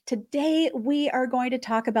Today, we are going to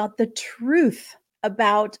talk about the truth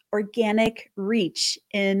about organic reach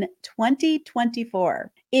in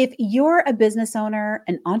 2024. If you're a business owner,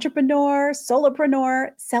 an entrepreneur, solopreneur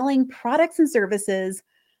selling products and services,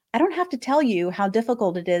 I don't have to tell you how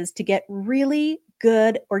difficult it is to get really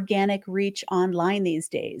good organic reach online these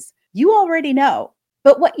days. You already know.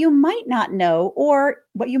 But what you might not know, or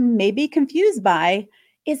what you may be confused by,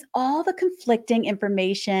 is all the conflicting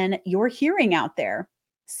information you're hearing out there.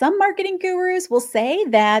 Some marketing gurus will say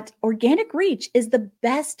that organic reach is the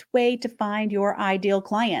best way to find your ideal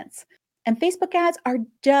clients. And Facebook ads are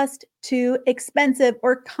just too expensive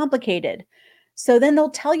or complicated. So then they'll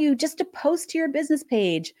tell you just to post to your business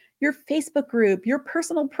page, your Facebook group, your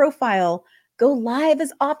personal profile. Go live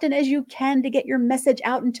as often as you can to get your message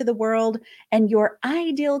out into the world, and your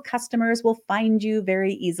ideal customers will find you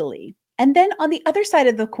very easily. And then on the other side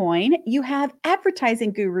of the coin, you have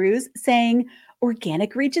advertising gurus saying,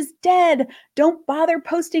 organic reach is dead. Don't bother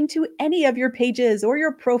posting to any of your pages or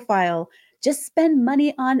your profile. Just spend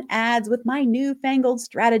money on ads with my newfangled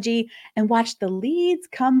strategy and watch the leads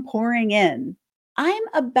come pouring in. I'm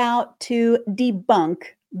about to debunk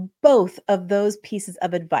both of those pieces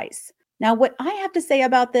of advice. Now, what I have to say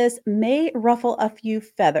about this may ruffle a few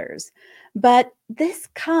feathers, but this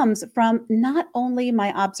comes from not only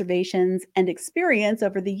my observations and experience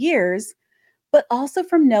over the years, but also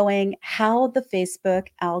from knowing how the Facebook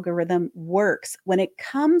algorithm works when it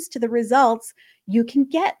comes to the results you can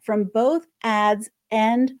get from both ads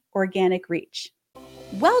and organic reach.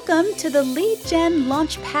 Welcome to the Lead Gen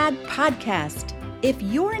Launchpad podcast. If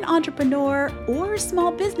you're an entrepreneur or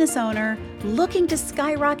small business owner looking to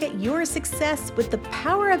skyrocket your success with the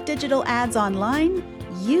power of digital ads online,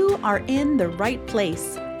 you are in the right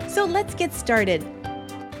place. So let's get started.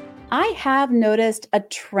 I have noticed a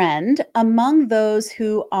trend among those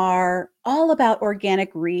who are all about organic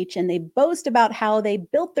reach, and they boast about how they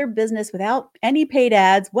built their business without any paid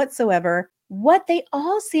ads whatsoever. What they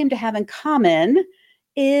all seem to have in common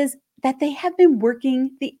is that they have been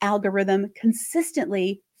working the algorithm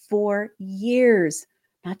consistently for years,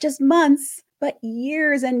 not just months, but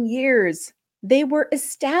years and years. They were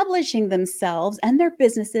establishing themselves and their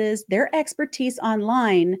businesses, their expertise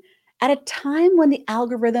online at a time when the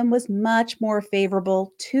algorithm was much more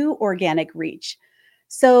favorable to organic reach.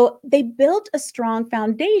 So they built a strong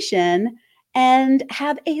foundation and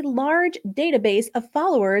have a large database of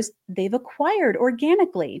followers they've acquired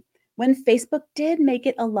organically when Facebook did make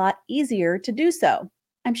it a lot easier to do so.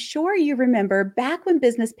 I'm sure you remember back when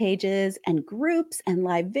business pages and groups and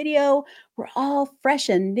live video were all fresh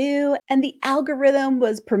and new, and the algorithm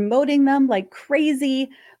was promoting them like crazy,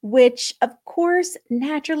 which of course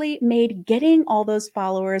naturally made getting all those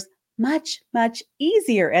followers much, much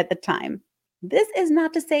easier at the time. This is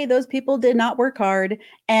not to say those people did not work hard,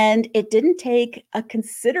 and it didn't take a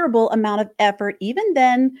considerable amount of effort even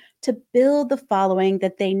then to build the following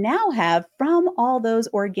that they now have from all those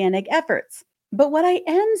organic efforts. But what I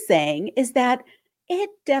am saying is that it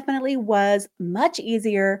definitely was much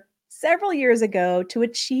easier several years ago to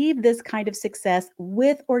achieve this kind of success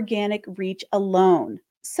with organic reach alone.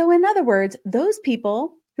 So, in other words, those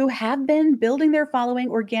people who have been building their following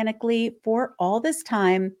organically for all this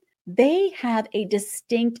time, they have a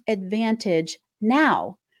distinct advantage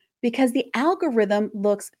now because the algorithm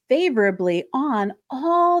looks favorably on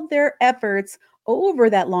all their efforts over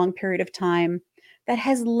that long period of time that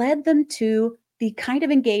has led them to the kind of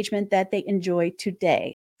engagement that they enjoy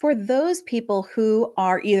today. For those people who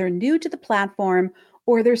are either new to the platform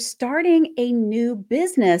or they're starting a new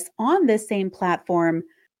business on this same platform,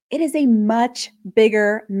 it is a much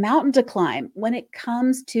bigger mountain to climb when it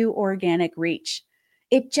comes to organic reach.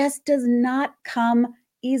 It just does not come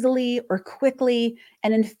easily or quickly.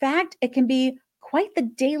 And in fact, it can be quite the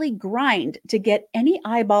daily grind to get any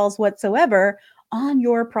eyeballs whatsoever on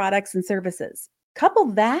your products and services.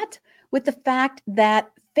 Couple that with the fact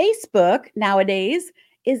that Facebook nowadays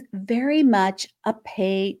is very much a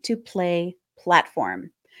pay to play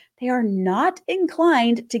platform. They are not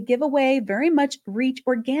inclined to give away very much reach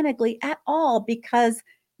organically at all because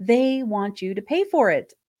they want you to pay for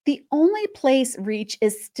it. The only place reach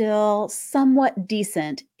is still somewhat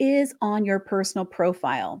decent is on your personal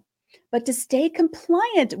profile. But to stay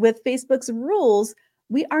compliant with Facebook's rules,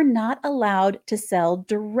 we are not allowed to sell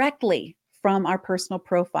directly from our personal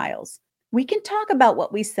profiles. We can talk about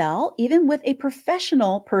what we sell, even with a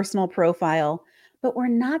professional personal profile, but we're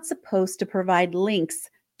not supposed to provide links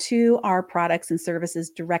to our products and services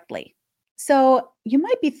directly. So you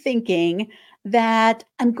might be thinking that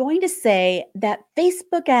I'm going to say that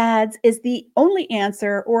Facebook ads is the only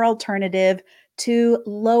answer or alternative to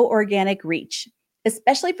low organic reach.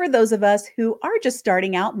 Especially for those of us who are just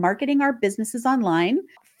starting out marketing our businesses online,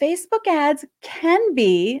 Facebook ads can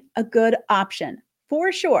be a good option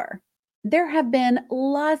for sure. There have been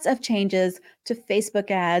lots of changes to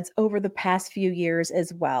Facebook ads over the past few years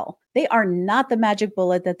as well. They are not the magic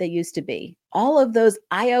bullet that they used to be. All of those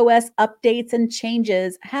iOS updates and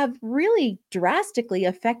changes have really drastically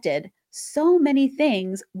affected so many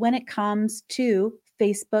things when it comes to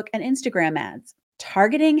Facebook and Instagram ads.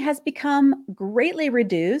 Targeting has become greatly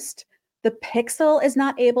reduced. The pixel is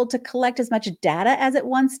not able to collect as much data as it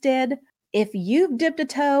once did. If you've dipped a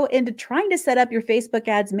toe into trying to set up your Facebook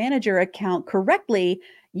Ads Manager account correctly,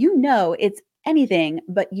 you know it's anything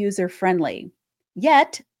but user friendly.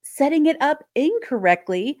 Yet, setting it up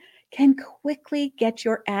incorrectly can quickly get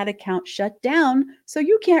your ad account shut down so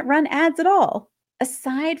you can't run ads at all.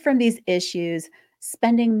 Aside from these issues,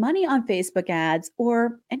 spending money on Facebook ads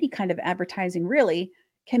or any kind of advertising really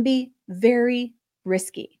can be very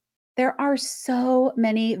risky. There are so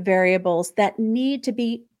many variables that need to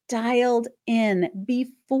be dialed in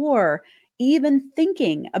before even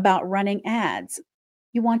thinking about running ads.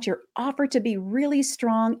 You want your offer to be really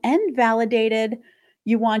strong and validated.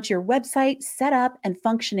 You want your website set up and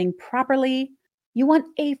functioning properly. You want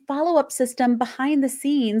a follow up system behind the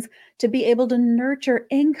scenes to be able to nurture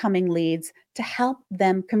incoming leads to help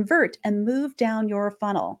them convert and move down your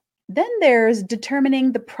funnel. Then there's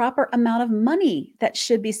determining the proper amount of money that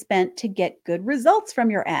should be spent to get good results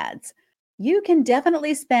from your ads. You can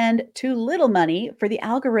definitely spend too little money for the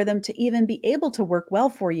algorithm to even be able to work well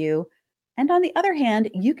for you. And on the other hand,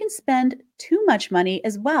 you can spend too much money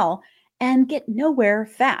as well and get nowhere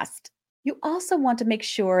fast. You also want to make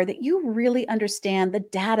sure that you really understand the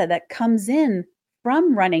data that comes in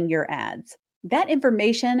from running your ads. That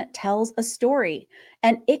information tells a story,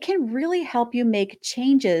 and it can really help you make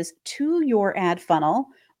changes to your ad funnel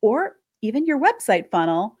or even your website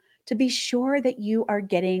funnel to be sure that you are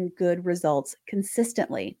getting good results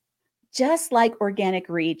consistently. Just like organic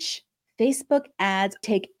reach, Facebook ads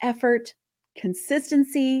take effort,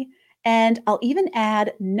 consistency, and I'll even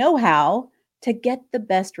add know how to get the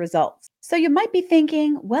best results. So you might be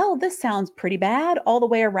thinking, well, this sounds pretty bad all the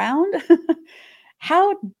way around.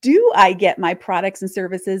 How do I get my products and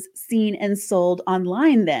services seen and sold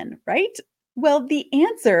online then, right? Well, the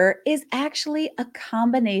answer is actually a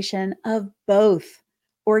combination of both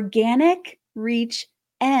organic reach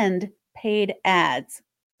and paid ads.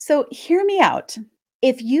 So, hear me out.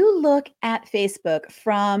 If you look at Facebook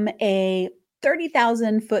from a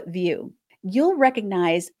 30,000-foot view, you'll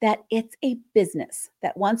recognize that it's a business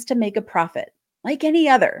that wants to make a profit, like any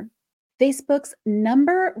other. Facebook's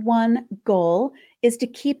number one goal is to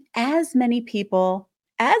keep as many people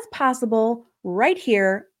as possible right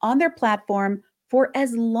here on their platform for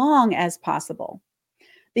as long as possible.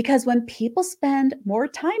 Because when people spend more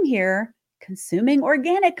time here consuming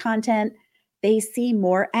organic content, they see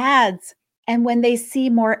more ads. And when they see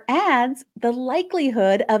more ads, the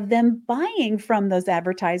likelihood of them buying from those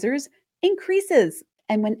advertisers increases.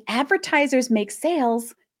 And when advertisers make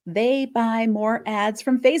sales, they buy more ads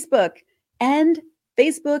from Facebook, and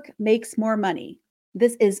Facebook makes more money.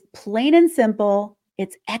 This is plain and simple.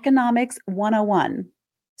 It's economics 101.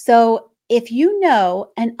 So, if you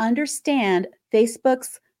know and understand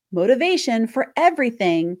Facebook's motivation for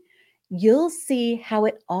everything, you'll see how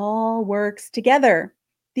it all works together,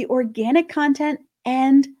 the organic content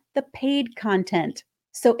and the paid content.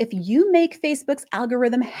 So, if you make Facebook's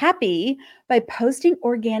algorithm happy by posting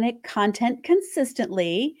organic content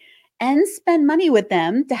consistently and spend money with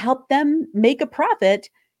them to help them make a profit,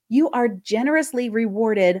 you are generously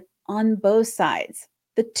rewarded on both sides.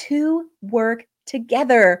 The two work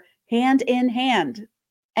together, hand in hand.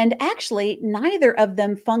 And actually, neither of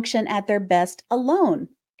them function at their best alone,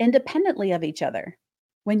 independently of each other.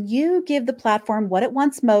 When you give the platform what it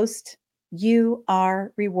wants most, you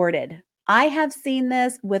are rewarded. I have seen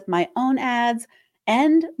this with my own ads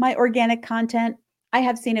and my organic content. I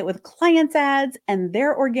have seen it with clients' ads and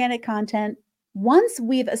their organic content. Once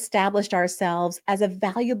we've established ourselves as a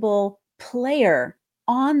valuable player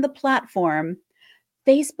on the platform,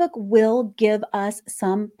 Facebook will give us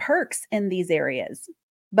some perks in these areas.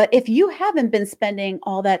 But if you haven't been spending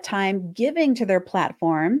all that time giving to their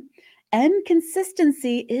platform, and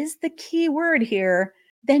consistency is the key word here,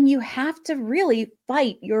 then you have to really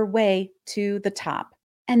fight your way to the top.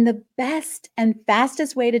 And the best and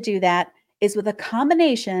fastest way to do that is with a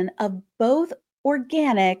combination of both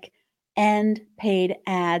organic and paid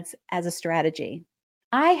ads as a strategy.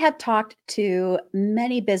 I have talked to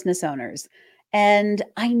many business owners, and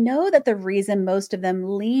I know that the reason most of them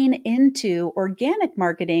lean into organic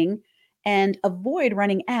marketing and avoid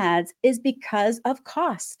running ads is because of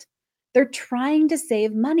cost. They're trying to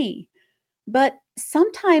save money, but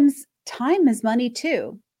sometimes time is money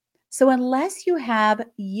too. So, unless you have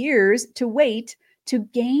years to wait to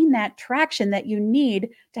gain that traction that you need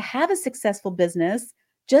to have a successful business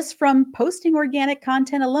just from posting organic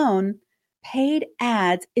content alone, paid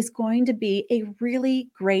ads is going to be a really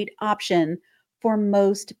great option for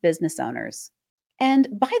most business owners. And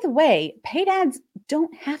by the way, paid ads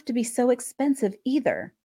don't have to be so expensive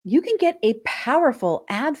either. You can get a powerful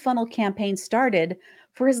ad funnel campaign started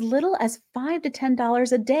for as little as $5 to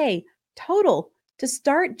 $10 a day total to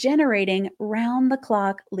start generating round the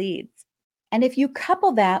clock leads. And if you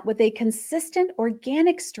couple that with a consistent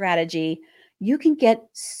organic strategy, you can get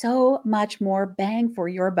so much more bang for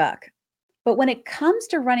your buck. But when it comes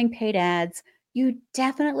to running paid ads, you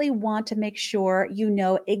definitely want to make sure you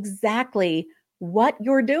know exactly what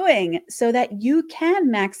you're doing so that you can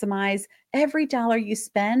maximize every dollar you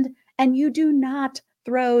spend and you do not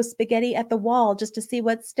throw spaghetti at the wall just to see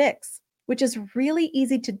what sticks, which is really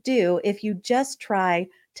easy to do if you just try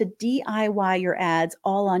to DIY your ads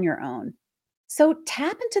all on your own. So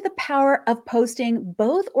tap into the power of posting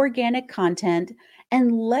both organic content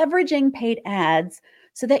and leveraging paid ads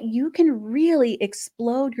so that you can really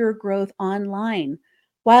explode your growth online,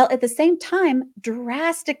 while at the same time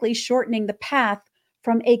drastically shortening the path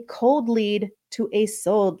from a cold lead to a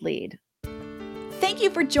sold lead. Thank you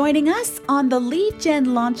for joining us on the Lead Gen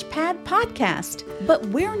Launchpad podcast, but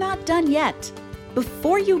we're not done yet.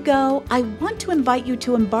 Before you go, I want to invite you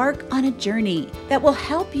to embark on a journey that will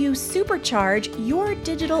help you supercharge your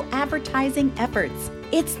digital advertising efforts.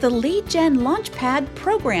 It's the Lead Gen Launchpad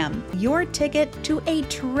program, your ticket to a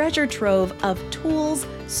treasure trove of tools,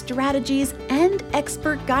 strategies, and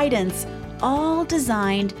expert guidance, all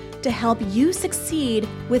designed to help you succeed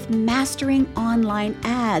with mastering online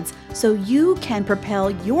ads so you can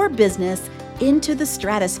propel your business into the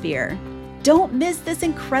stratosphere. Don't miss this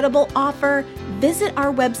incredible offer. Visit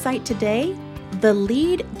our website today,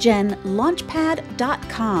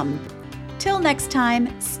 theleadgenlaunchpad.com. Till next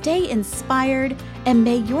time, stay inspired and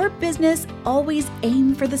may your business always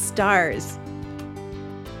aim for the stars.